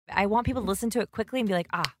I want people to listen to it quickly and be like,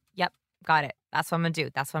 yep, got it. That's what I'm going to do.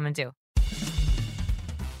 That's what I'm going to do.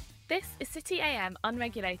 This is City AM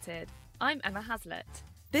Unregulated. I'm Emma Haslett.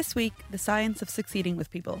 This week, the science of succeeding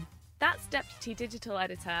with people. That's Deputy Digital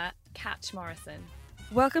Editor, Cait Morrison.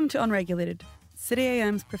 Welcome to Unregulated, City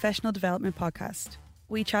AM's professional development podcast.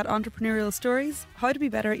 We chat entrepreneurial stories, how to be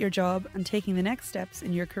better at your job, and taking the next steps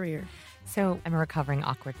in your career. So I'm a recovering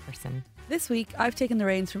awkward person. This week, I've taken the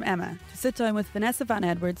reins from Emma to sit down with Vanessa Van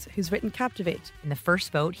Edwards, who's written Captivate. In the first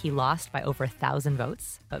vote, he lost by over 1,000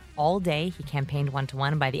 votes, but all day he campaigned 1-1,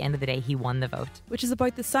 and by the end of the day, he won the vote. Which is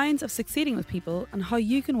about the science of succeeding with people and how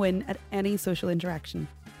you can win at any social interaction.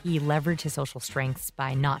 He leveraged his social strengths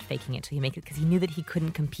by not faking it till you make it, because he knew that he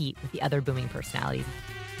couldn't compete with the other booming personalities.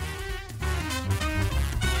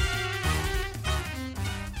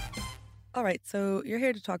 All right, so you're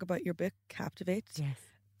here to talk about your book, Captivate. Yes.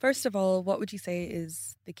 First of all, what would you say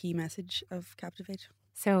is the key message of Captivate?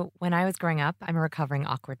 So when I was growing up, I'm a recovering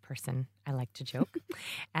awkward person. I like to joke.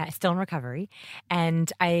 Still in recovery.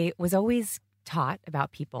 And I was always taught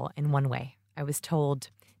about people in one way. I was told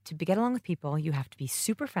to get along with people, you have to be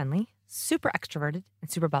super friendly, super extroverted, and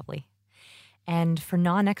super bubbly. And for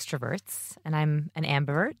non-extroverts, and I'm an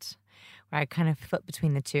ambivert, where I kind of flip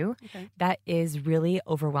between the two, That is really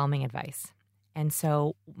overwhelming advice. And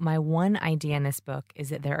so my one idea in this book is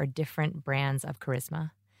that there are different brands of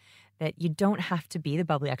charisma, that you don't have to be the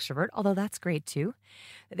bubbly extrovert, although that's great too.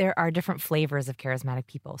 There are different flavors of charismatic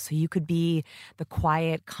people. So you could be the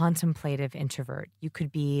quiet, contemplative introvert. You could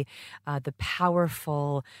be the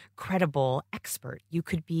powerful, credible expert. You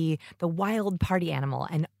could be the wild party animal.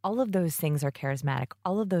 And all of those things are charismatic.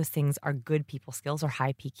 All of those things are good people skills or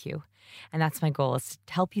high PQ. And that's my goal, is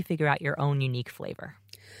to help you figure out your own unique flavor.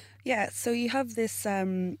 Yeah, so you have this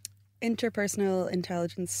interpersonal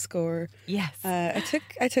intelligence score. Yes. I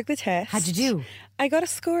took the test. How'd you do? I got a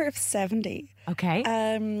score of 70.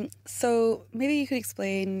 Okay. So maybe you could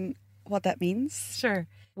explain what that means. Sure.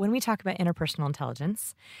 When we talk about interpersonal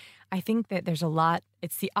intelligence, I think that there's a lot,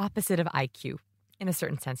 it's the opposite of IQ in a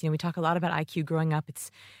certain sense. We talk a lot about IQ growing up.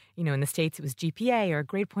 It's, in the States, it was GPA or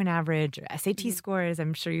grade point average or SAT scores.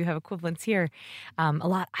 I'm sure you have equivalents here. A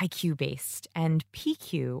lot IQ based. And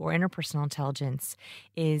PQ, or interpersonal intelligence,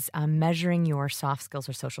 is measuring your soft skills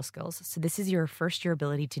or social skills. So this is your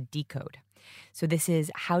ability to decode. So this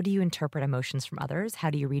is, how do you interpret emotions from others?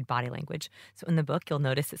 How do you read body language? So in the book, you'll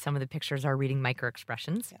notice that some of the pictures are reading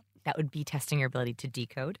microexpressions. Yeah. That would be testing your ability to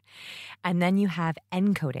decode. And then you have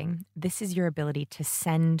encoding. This is your ability to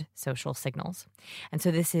send social signals. And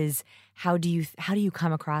so this is, how do you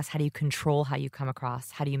come across? How do you control how you come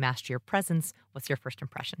across? How do you master your presence? What's your first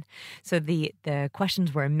impression? So the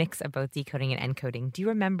questions were a mix of both decoding and encoding. Do you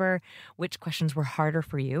remember which questions were harder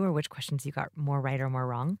for you, or which questions you got more right or more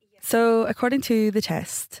wrong? So according to the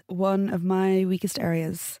test, one of my weakest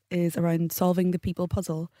areas is around solving the people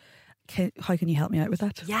puzzle. How can you help me out with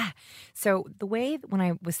that? Yeah. So the way, when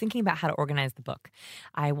I was thinking about how to organize the book,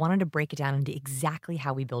 I wanted to break it down into exactly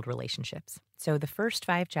how we build relationships. So the first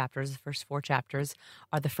 4 chapters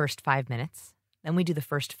are the first 5 minutes. Then we do the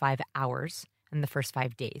first 5 hours and the first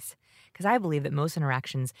 5 days. Because I believe that most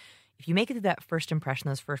interactions, if you make it to that first impression,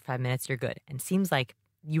 those first 5 minutes, you're good. And it seems like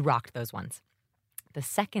you rocked those ones. The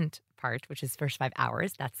second part, which is first 5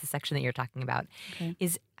 hours, that's the section that you're talking about,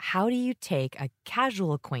 is how do you take a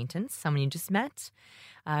casual acquaintance, someone you just met,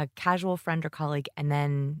 a casual friend or colleague, and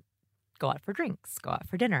then go out for drinks, go out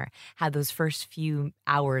for dinner, have those first few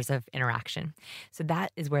hours of interaction. So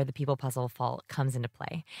that is where the people puzzle comes into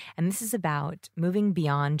play. And this is about moving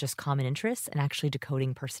beyond just common interests and actually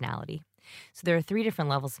decoding personality. So there are 3 different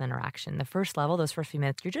levels of interaction. The first level, those first few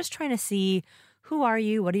minutes, you're just trying to see, who are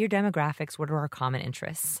you? What are your demographics? What are our common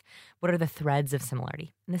interests? What are the threads of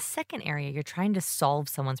similarity? In the second area, you're trying to solve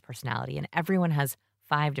someone's personality, and everyone has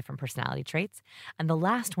 5 different personality traits. And the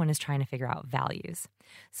last one is trying to figure out values.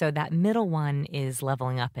 So that middle one is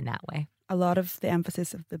leveling up in that way. A lot of the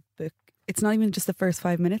emphasis of the book, it's not even just the first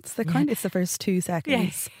 5 minutes that count, it's the first 2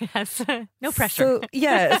 seconds. Yes. No pressure.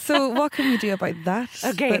 So what can we do about that?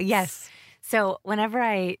 Okay, yes. So whenever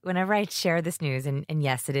I share this news, and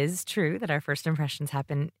yes, it is true that our first impressions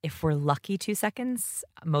happen, if we're lucky, 2 seconds.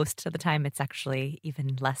 Most of the time, it's actually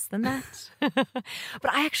even less than that.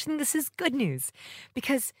 But I actually think this is good news,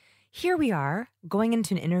 because here we are going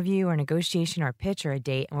into an interview or negotiation or a pitch or a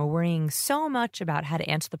date, and we're worrying so much about how to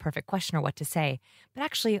answer the perfect question or what to say. But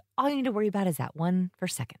actually, all you need to worry about is that one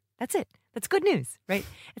first second. That's it. That's good news, right?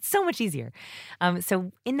 It's so much easier.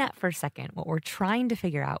 So in that first second, what we're trying to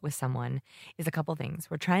figure out with someone is a couple things.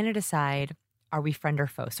 We're trying to decide, are we friend or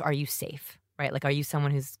foe? So are you safe, right? Like, are you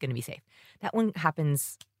someone who's going to be safe? That one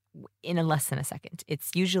happens in less than a second.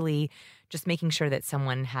 It's usually just making sure that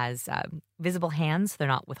someone has visible hands. They're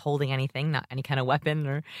not withholding anything, not any kind of weapon,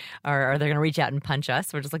 or they're going to reach out and punch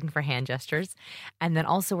us. We're just looking for hand gestures. And then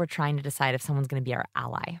also we're trying to decide if someone's going to be our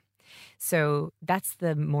ally. So that's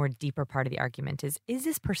the more deeper part of the argument is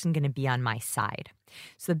this person going to be on my side?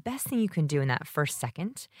 So the best thing you can do in that first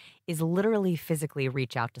second is literally physically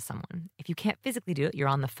reach out to someone. If you can't physically do it, you're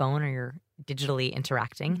on the phone or you're digitally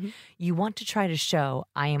interacting. Mm-hmm. You want to try to show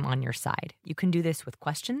I am on your side. You can do this with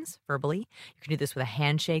questions verbally. You can do this with a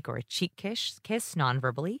handshake or a cheek kiss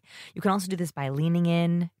non-verbally. You can also do this by leaning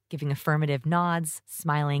in, giving affirmative nods,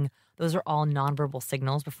 smiling. Those are all nonverbal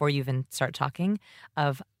signals before you even start talking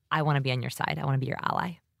of I want to be on your side. I want to be your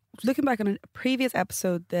ally. Looking back on a previous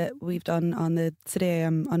episode that we've done on the Today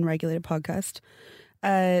Unregulated podcast,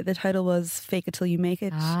 the title was Fake It Till You Make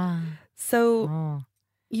It. So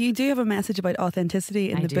you do have a message about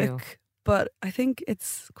authenticity in the book, but I think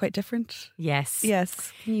it's quite different. Yes.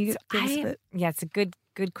 Can you give us a bit? Yeah, it's a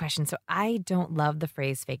good question. So I don't love the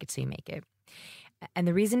phrase fake it till you make it. And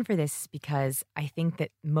the reason for this is because I think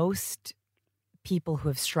that most people who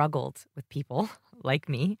have struggled with people like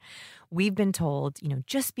me, we've been told,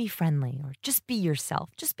 just be friendly or just be yourself,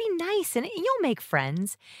 just be nice and you'll make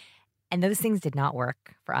friends. And those things did not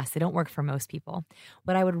work for us. They don't work for most people.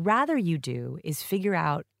 What I would rather you do is figure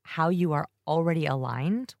out how you are already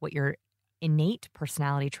aligned, what your innate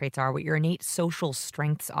personality traits are, what your innate social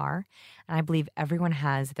strengths are. And I believe everyone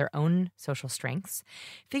has their own social strengths.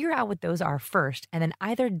 Figure out what those are first and then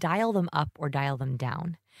either dial them up or dial them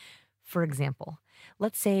down. For example,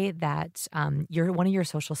 let's say that one of your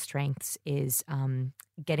social strengths is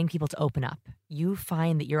getting people to open up. You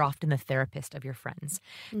find that you're often the therapist of your friends.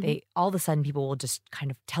 Mm-hmm. All of a sudden, people will just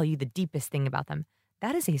kind of tell you the deepest thing about them.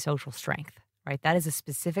 That is a social strength, right? That is a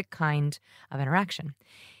specific kind of interaction.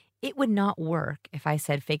 It would not work if I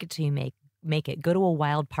said, fake it till you make it. Go to a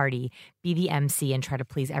wild party, be the MC, and try to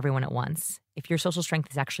please everyone at once. If your social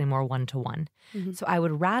strength is actually more one-to-one. Mm-hmm. So I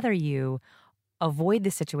would rather you avoid the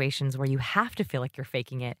situations where you have to feel like you're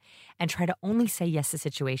faking it and try to only say yes to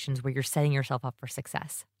situations where you're setting yourself up for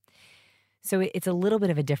success. So it's a little bit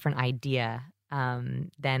of a different idea than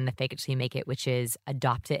the fake it till you make it, which is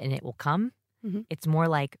adopt it and it will come. Mm-hmm. It's more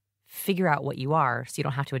like figure out what you are so you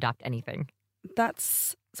don't have to adopt anything.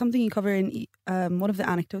 That's something you cover in one of the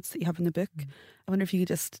anecdotes that you have in the book. Mm-hmm. I wonder if you could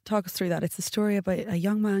just talk us through that. It's a story about a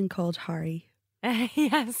young man called Harry.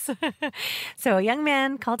 Yes. So a young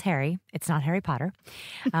man called Harry. It's not Harry Potter,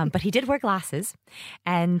 but he did wear glasses.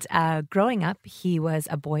 And growing up, he was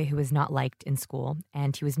a boy who was not liked in school.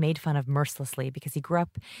 And he was made fun of mercilessly because he grew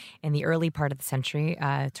up in the early part of the century,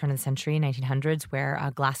 turn of the century, 1900s, where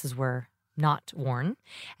glasses were not worn.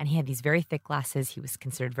 And he had these very thick glasses. He was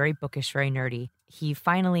considered very bookish, very nerdy. He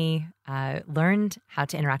finally learned how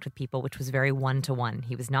to interact with people, which was very one-to-one.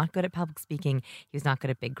 He was not good at public speaking. He was not good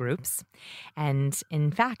at big groups. And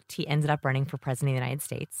in fact, he ended up running for president of the United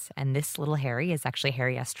States. And this little Harry is actually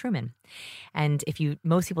Harry S. Truman. And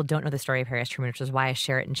most people don't know the story of Harry S. Truman, which is why I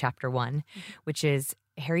share it in chapter 1, which is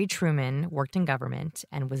Harry Truman worked in government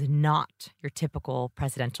and was not your typical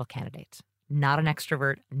presidential candidate. Not an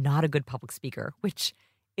extrovert, not a good public speaker, which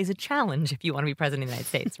is a challenge if you want to be president of the United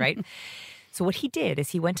States, right? So what he did is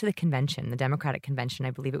he went to the convention, the Democratic Convention,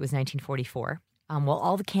 I believe it was 1944. While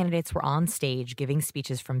all the candidates were on stage giving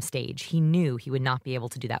speeches from stage, he knew he would not be able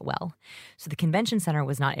to do that well. So the convention center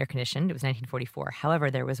was not air-conditioned. It was 1944.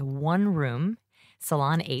 However, there was one room,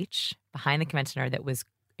 Salon H, behind the convention center that was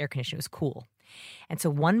air-conditioned. It was cool. And so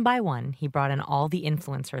one by one, he brought in all the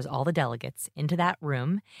influencers, all the delegates into that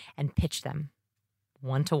room and pitched them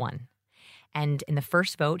one-to-one. And in the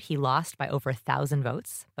first vote, he lost by over 1,000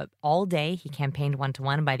 votes. But all day, he campaigned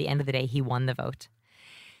one-to-one. And by the end of the day, he won the vote.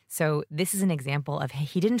 So this is an example of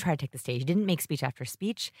he didn't try to take the stage. He didn't make speech after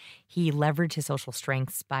speech. He leveraged his social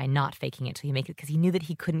strengths by not faking it till he make it because he knew that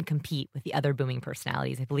he couldn't compete with the other booming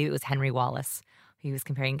personalities. I believe it was Henry Wallace who he was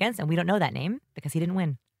comparing against. And we don't know that name because he didn't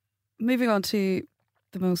win. Moving on to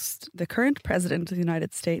the current president of the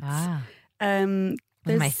United States. One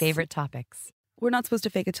of my favorite topics. We're not supposed to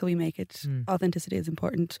fake it till we make it. Authenticity is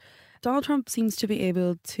important. Donald Trump seems to be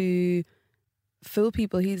able to fool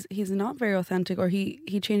people. He's not very authentic, or he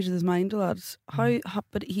changes his mind a lot.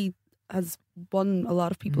 But he has won a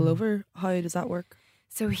lot of people over. How does that work?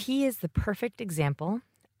 So he is the perfect example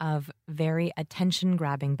of very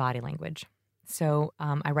attention-grabbing body language. So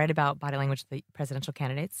I write about body language of the presidential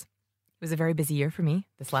candidates. It was a very busy year for me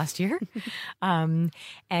this last year.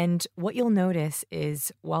 And what you'll notice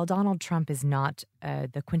is while Donald Trump is not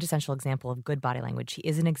the quintessential example of good body language, he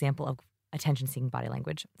is an example of attention-seeking body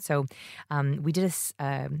language. So we did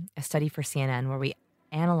a study for CNN where we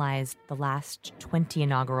analyzed the last 20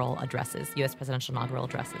 inaugural addresses, U.S. presidential inaugural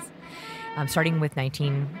addresses, starting with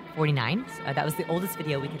 1949. That was the oldest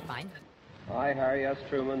video we could find. I, Harry S.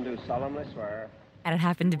 Truman, do solemnly swear. And it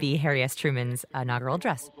happened to be Harry S. Truman's inaugural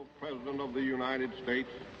address. President of the United States.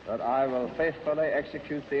 That I will faithfully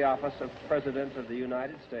execute the office of President of the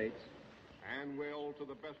United States. And will, to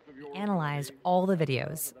the best of your... Analyzed all the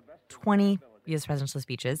videos, 20 U.S. presidential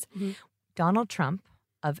speeches. Mm-hmm. Donald Trump,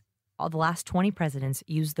 of all the last 20 presidents,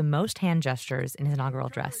 used the most hand gestures in his inaugural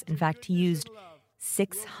address. In fact, he used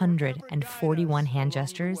 641 hand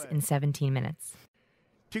gestures in 17 minutes.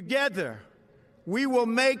 Together, we will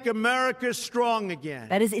make America strong again.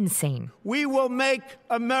 That is insane. We will make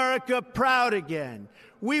America proud again.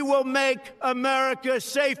 We will make America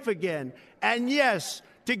safe again. And yes,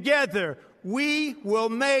 together, we will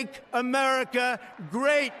make America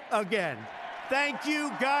great again. Thank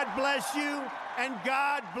you, God bless you, and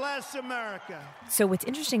God bless America. So what's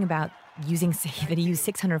interesting about that he used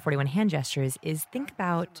 641 hand gestures is think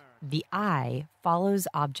about the eye follows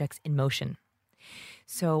objects in motion.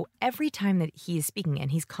 So every time that he is speaking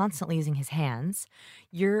and he's constantly using his hands,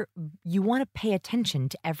 you want to pay attention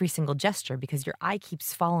to every single gesture because your eye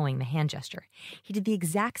keeps following the hand gesture. He did the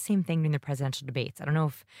exact same thing during the presidential debates. I don't know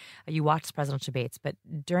if you watched the presidential debates, but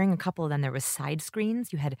during a couple of them, there was side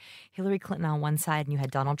screens. You had Hillary Clinton on one side and you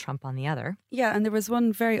had Donald Trump on the other. Yeah, and there was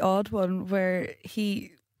one very odd one where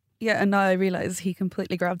and now I realize he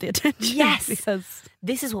completely grabbed the attention. Yes. Because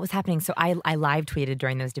this is what was happening. So I live tweeted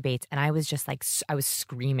during those debates and I was just like, I was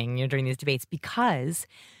screaming during these debates because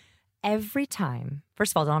every time,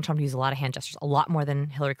 first of all, Donald Trump used a lot of hand gestures, a lot more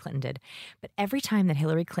than Hillary Clinton did. But every time that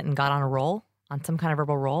Hillary Clinton got on a roll, on some kind of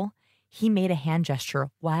verbal roll, he made a hand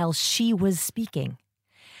gesture while she was speaking.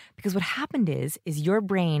 Because what happened is your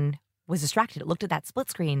brain was distracted. It looked at that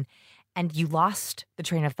split screen and you lost the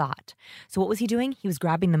train of thought. So what was he doing? He was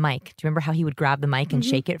grabbing the mic. Do you remember how he would grab the mic and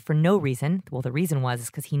shake it for no reason? Well, the reason was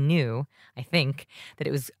because he knew, I think, that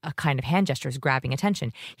it was a kind of hand gestures grabbing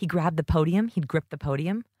attention. He grabbed the podium. He'd grip the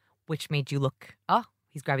podium, which made you look, oh,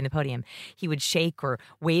 he's grabbing the podium. He would shake or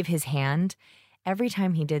wave his hand. Every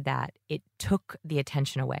time he did that, it took the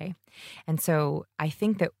attention away. And so I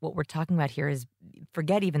think that what we're talking about here is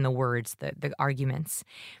forget even the words, the arguments.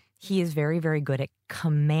 He is very, very good at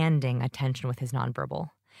commanding attention with his nonverbal.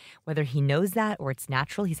 Whether he knows that or it's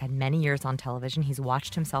natural, he's had many years on television. He's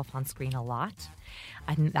watched himself on screen a lot.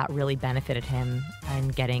 I think that really benefited him in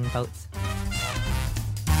getting votes.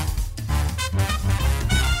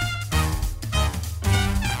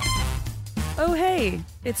 oh hey,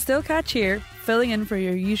 it's still Catch here, filling in for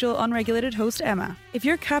your usual unregulated host Emma. If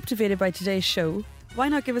you're captivated by today's show, why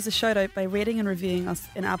not give us a shout out by rating and reviewing us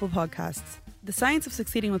in Apple Podcasts? The science of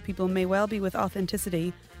succeeding with people may well be with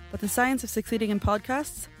authenticity, but the science of succeeding in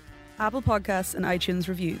podcasts, Apple Podcasts and iTunes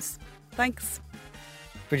reviews. Thanks.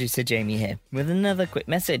 Producer Jamie here with another quick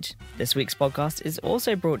message. This week's podcast is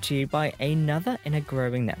also brought to you by another in a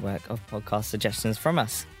growing network of podcast suggestions from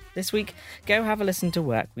us. This week, go have a listen to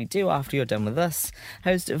Work We Do After You're Done With Us.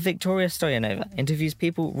 Host Victoria Stoyanova interviews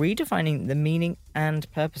people redefining the meaning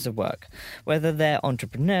and purpose of work, whether they're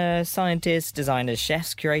entrepreneurs, scientists, designers,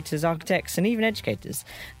 chefs, curators, architects, and even educators.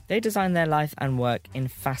 They design their life and work in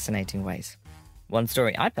fascinating ways. One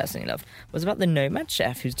story I personally loved was about the nomad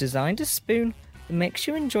chef who's designed a spoon that makes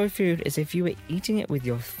you enjoy food as if you were eating it with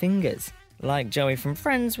your fingers. Like Joey from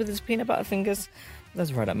Friends with his peanut butter fingers.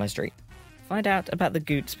 That's right up my street. Find out about the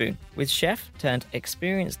Good Spoon with chef turned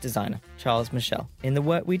experienced designer Charles Michel in the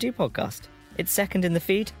Work We Do podcast. It's second in the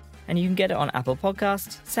feed, and you can get it on Apple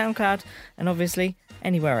Podcasts, SoundCloud, and obviously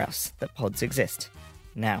anywhere else that pods exist.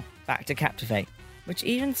 Now, back to Captivate, which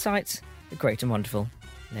even cites the great and wonderful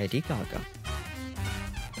Lady Gaga.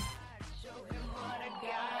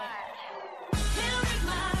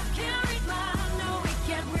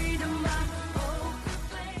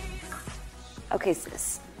 Okay,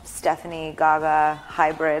 Stephanie Gaga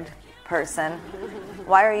hybrid person,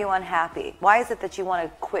 why are you unhappy? Why is it that you want to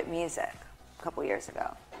quit music a couple years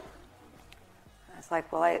ago? It's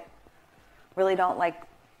like, well, I really don't like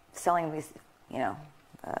selling these,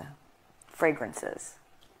 fragrances,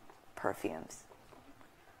 perfumes.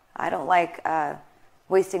 I don't like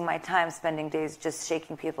wasting my time spending days just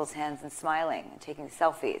shaking people's hands and smiling and taking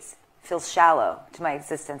selfies. It feels shallow to my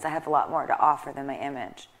existence. I have a lot more to offer than my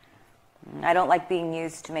image. I don't like being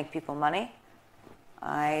used to make people money.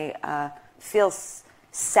 I feel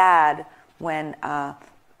sad when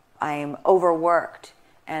I'm overworked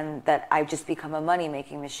and that I've just become a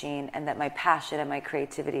money-making machine and that my passion and my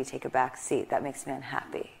creativity take a back seat. That makes me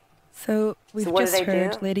unhappy. So we've So what just did I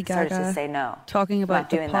heard do? Lady Started Gaga to say no. talking about Not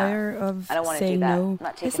the doing power that. of I don't want to saying do that. no. I'm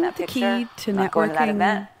not taking Isn't that the picture. key to I'm not going to that networking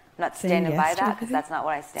event. I'm not saying standing yes by to that because everything? that's not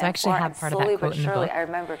what I stand So I actually for. had And part of slowly that quote but in the surely book I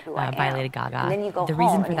remembered who I am. by Lady Gaga. And then you go the home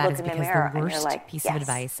reason and for you that look is in the because mirror the and you're worst like, piece yes, of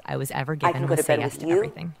advice I was ever I given can go was to say bed yes with to you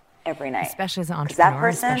everything. every night. Especially as an Because that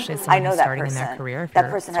entrepreneur, person, especially as I someone know who's that starting in person. their career. If That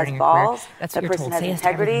you're person has starting a career, balls. that's That what you're person told. has Say yes to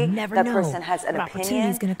everything. integrity. You never That know person has an what opportunity is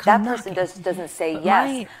opinion. going to come That person knocking. doesn't say But yes.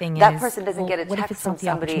 my thing That is, person doesn't well, get a what if text it's from not the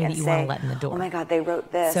somebody opportunity and that you want say, to let in the door? "Oh my God, they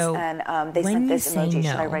wrote this So and they when sent you this say emoji.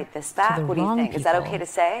 no Should I write this to back? the What do you wrong think? Is that okay people, to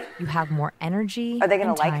say? you have more energy Are they going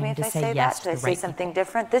and to like me time if to I say say yes that? to Should I the say right something people.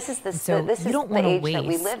 different? This is the So this you is don't the want to age that we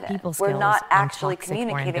waste live in. people We're skills not on actually toxic or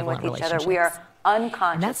communicating with ambivalent each other. We are relationships.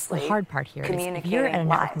 unconsciously And that's the hard part here. Is if communicating you're at a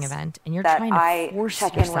networking lies event and you're that trying to I force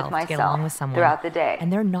check in with yourself to get myself along with someone throughout the day,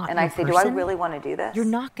 and they're not and your I say, person, do I really want to do this? you're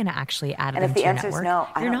not going to actually add And them if to the your answer is network. no,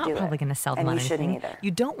 I you're don't not do probably it. going to sell them And on you shouldn't anything. either. You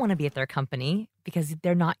don't want to be at their company because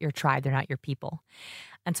they're not your tribe. They're not your people.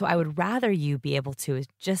 And so I would rather you be able to,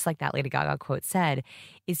 just like that Lady Gaga quote said,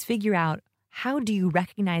 is figure out how do you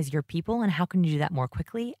recognize your people and how can you do that more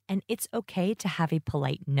quickly? And it's okay to have a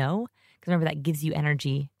polite no, because remember that gives you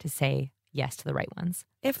energy to say yes to the right ones.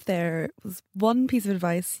 If there was one piece of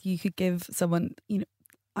advice you could give someone,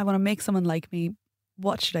 I want to make someone like me,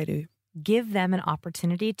 what should I do? Give them an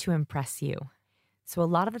opportunity to impress you. So a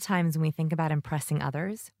lot of the times when we think about impressing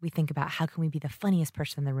others, we think about how can we be the funniest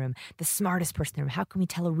person in the room, the smartest person in the room, how can we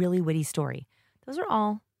tell a really witty story? Those are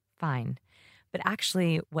all fine. But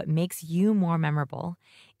actually what makes you more memorable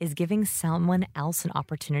is giving someone else an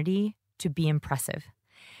opportunity to be impressive.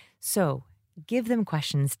 So give them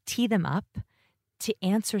questions, tee them up to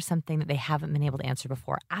answer something that they haven't been able to answer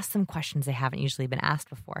before. Ask them questions they haven't usually been asked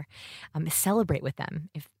before. Celebrate with them.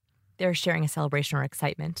 If they're sharing a celebration or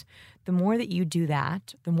excitement, the more that you do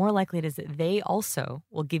that, the more likely it is that they also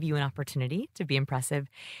will give you an opportunity to be impressive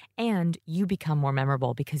and you become more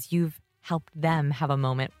memorable because you've helped them have a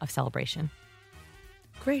moment of celebration.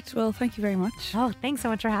 Great. Well, thank you very much. Oh, thanks so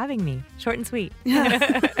much for having me. Short and sweet.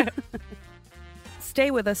 Stay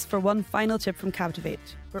with us for one final tip from Captivate.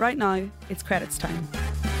 But right now, it's credits time.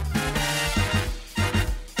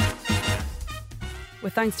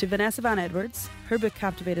 With thanks to Vanessa Van Edwards, her book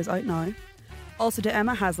Captivate is out now. Also to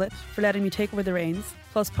Emma Haslett for letting me take over the reins,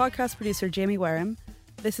 plus podcast producer Jamie Wareham.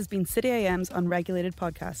 This has been City AM's Unregulated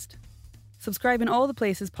Podcast. Subscribe in all the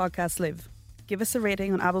places podcasts live. Give us a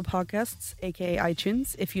rating on Apple Podcasts, aka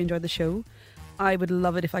iTunes, if you enjoyed the show. I would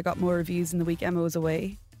love it if I got more reviews in the week Emma was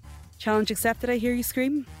away. Challenge accepted, I hear you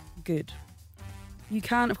scream? Good. You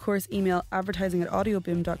can, of course, email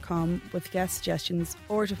advertising@audioboom.com with guest suggestions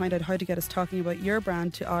or to find out how to get us talking about your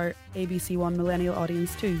brand to our ABC One millennial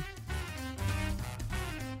audience too.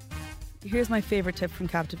 Here's my favourite tip from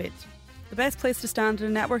Captivate. The best place to stand at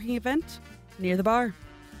a networking event? Near the bar.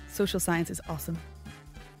 Social science is awesome.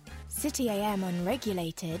 City AM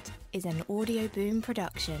Unregulated is an Audio Boom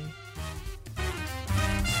production.